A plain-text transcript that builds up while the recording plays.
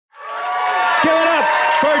Give it up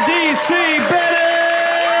for DC Benny!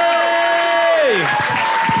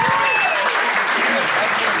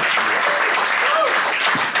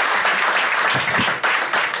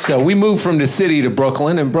 So we moved from the city to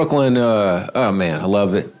Brooklyn, and Brooklyn, oh man, I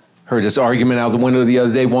love it. Heard this argument out the window the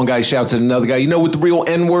other day. One guy shouts at another guy, you know what the real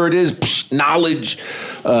N-word is? Psh, knowledge.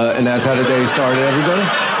 And that's how the day started, everybody.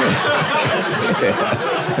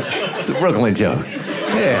 Yeah. It's a Brooklyn joke.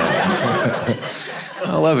 Yeah.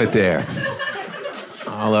 I love it there.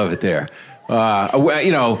 I love it there.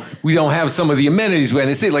 You know, we don't have some of the amenities.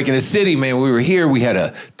 Like in the city, man, we were here, we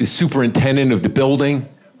had the superintendent of the building,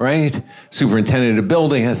 right? Superintendent of the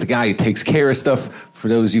building, that's the guy who takes care of stuff for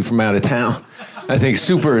those of you from out of town. I think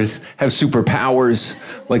supers have superpowers,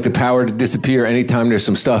 like the power to disappear anytime there's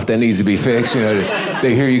some stuff that needs to be fixed. You know,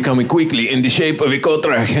 they hear you coming quickly in the shape of a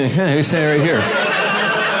contract. You're standing right here.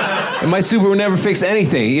 And my super would never fix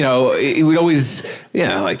anything. You know, he would always,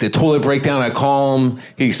 like the toilet breakdown, I'd call him.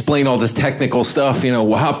 He'd explain all this technical stuff. You know,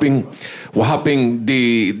 what happened,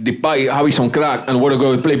 the pipe, how is on crack, and water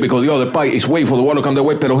go to play because the other pipe is way for the water come that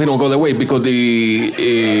way, but he don't go that way because the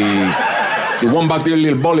one back there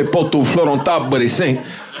little ball pot to float on top, but it's saying,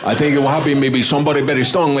 I think it will happen maybe somebody very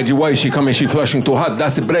strong, like your wife, she come and she flushing too hot.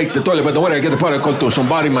 That's the break, the toilet, but the way I get the product call to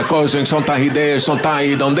somebody, my cousin, sometimes he there, sometimes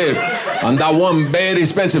he don't there. And that one very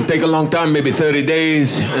expensive, take a long time, maybe 30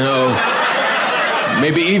 days, you know,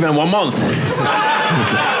 maybe even 1 month.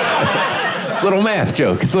 It's a little math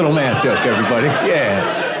joke. It's a little math joke, everybody.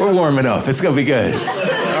 Yeah, we're warming up. It's going to be good.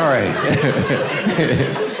 All right.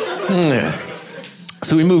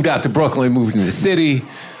 So we moved out to Brooklyn, moved into the city,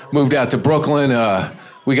 moved out to Brooklyn.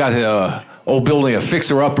 We got an old building, a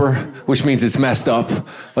fixer-upper, which means it's messed up.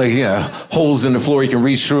 Like, holes in the floor you can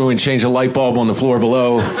reach through and change a light bulb on the floor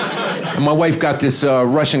below. And my wife got this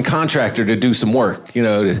Russian contractor to do some work. You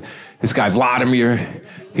know, this guy Vladimir,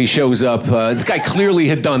 he shows up. This guy clearly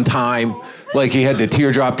had done time. Like, he had the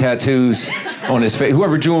teardrop tattoos on his face.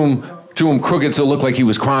 Whoever drew him crooked so it looked like he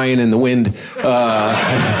was crying in the wind.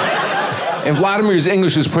 And Vladimir's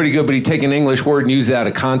English was pretty good, but he'd take an English word and use it out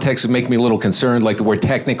of context and make me a little concerned, like the word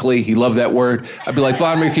technically. He loved that word. I'd be like,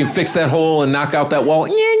 Vladimir, can you fix that hole and knock out that wall?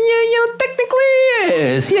 Yeah, technically,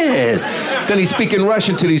 yes. Then he's speaking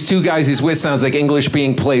Russian to these two guys he's with. Sounds like English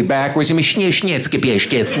being played backwards. His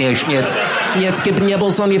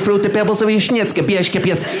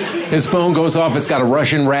phone goes off. It's got a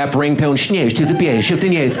Russian rap ringtone.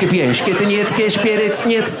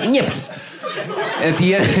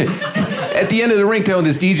 At the end of the ringtone,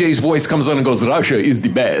 this DJ's voice comes on and goes, Russia is the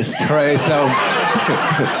best, right? So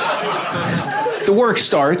the work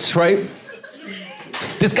starts, right?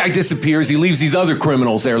 This guy disappears. He leaves these other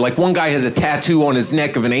criminals there. Like, one guy has a tattoo on his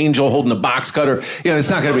neck of an angel holding a box cutter. It's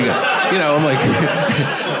not going to be good. I'm like,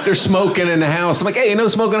 they're smoking in the house. I'm like, hey, no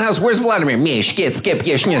smoking in the house. Where's Vladimir?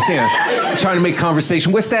 Trying to make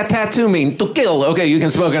conversation. What's that tattoo mean? To kill. Okay, you can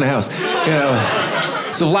smoke in the house.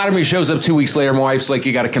 So Vladimir shows up 2 weeks later. My wife's like,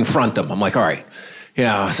 you got to confront him. I'm like, all right.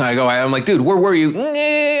 So I'm like, dude, where were you?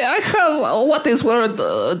 I have, what is word?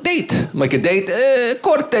 Date. I'm like, a date?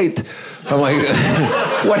 Court date. I'm like,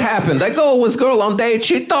 what happened? I go with girl on date.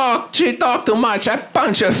 She talked too much. I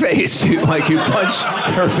punch her face. Like, you punch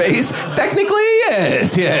her face? Technically,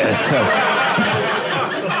 yes.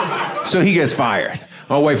 So he gets fired.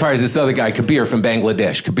 My wife hires this other guy, Kabir from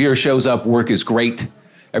Bangladesh. Kabir shows up. Work is great.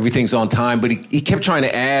 Everything's on time, but he kept trying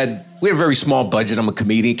to add, we have a very small budget, I'm a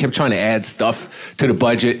comedian, he kept trying to add stuff to the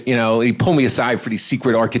budget, he pulled me aside for these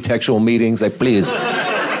secret architectural meetings, like, please,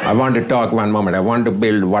 I want to talk one moment, I want to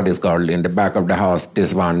build what is called in the back of the house,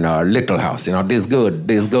 this one little house, this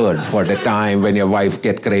good for the time when your wife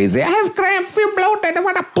get crazy, I have cramp, feel bloated, I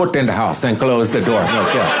want to put in the house and close the door,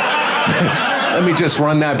 okay. Let me just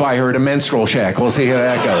run that by her at a menstrual shack, we'll see how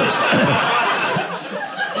that goes.